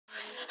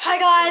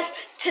guys,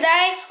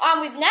 today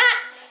I'm with Nat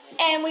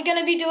and we're going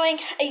to be doing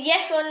a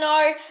yes or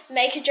no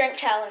make a drink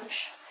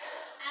challenge.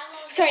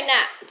 So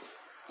Nat,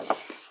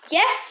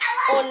 yes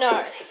or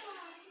no?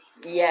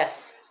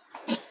 Yes.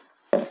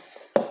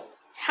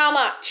 How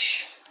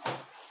much?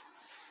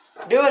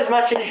 Do as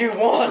much as you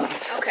want.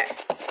 Okay.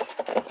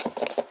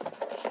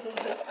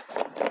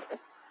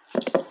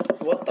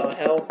 What the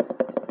hell?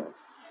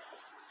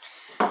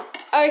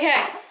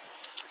 Okay.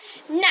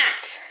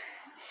 Nat,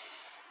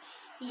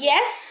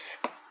 yes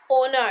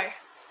or no?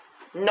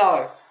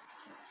 No.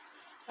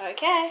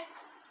 Okay.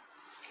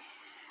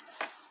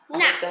 I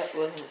Nat, think that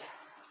was...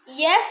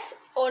 yes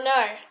or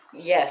no?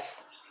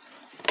 Yes.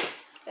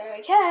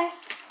 Okay.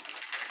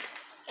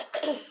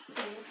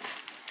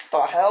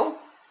 The hell?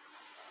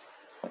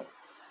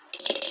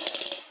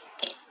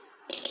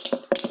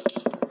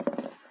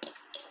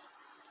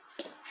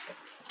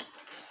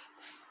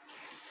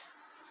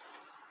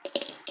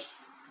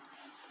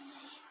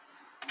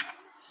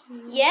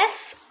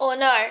 Yes or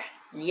no?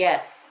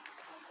 Yes.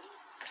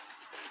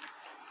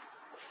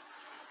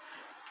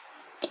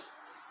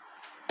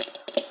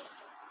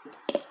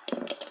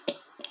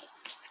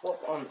 What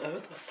on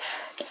earth was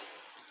that?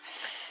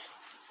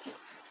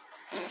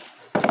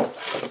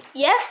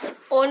 Yes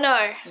or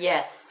no?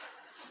 Yes.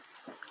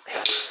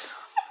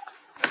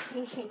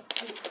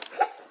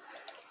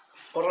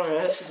 What on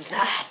earth is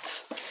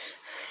that?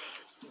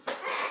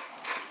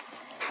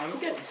 I'm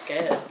getting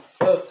scared.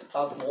 Oh,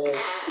 a wall.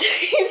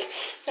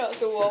 That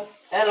was a wall.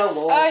 And a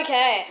wall.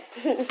 Okay.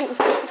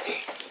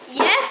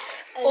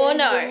 Yes or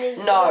no?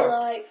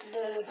 No.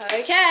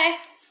 Okay.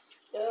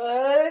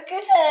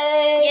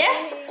 Okay.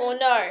 Yes or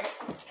no?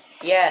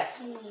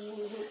 Yes.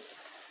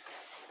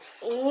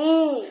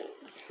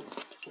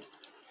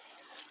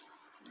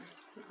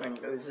 My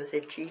nose is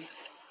itchy.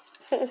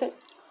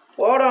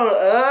 What on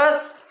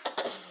earth?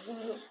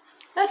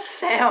 That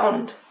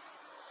sound.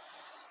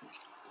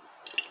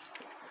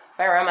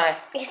 Where am I?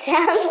 It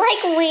sounds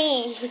like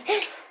weed.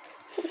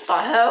 The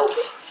hell?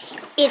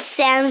 It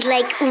sounds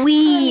like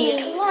weed.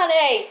 Come on,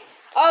 hey.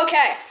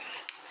 Okay.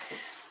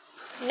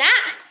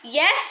 Nat,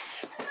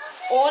 yes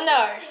or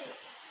no?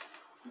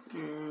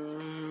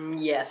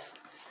 Yes.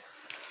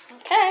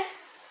 Okay.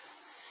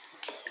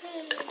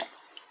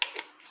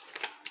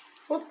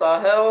 What the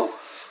hell?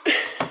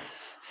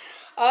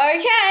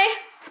 Okay.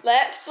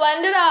 Let's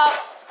blend it up.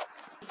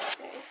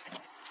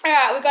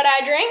 Alright, we got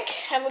our drink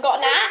and we got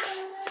Nat.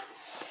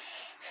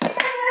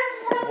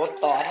 What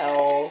the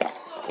hell?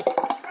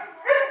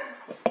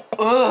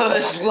 Ugh,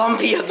 it's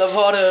lumpy at the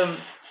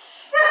bottom.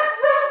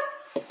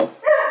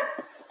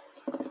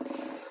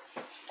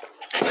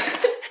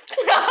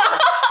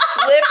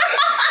 Flip.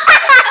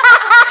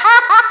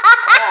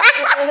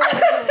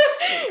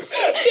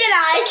 Can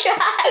I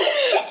try?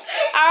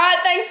 Alright,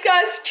 thanks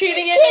guys for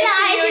tuning in. Can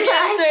See you again I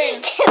try? soon.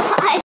 Can I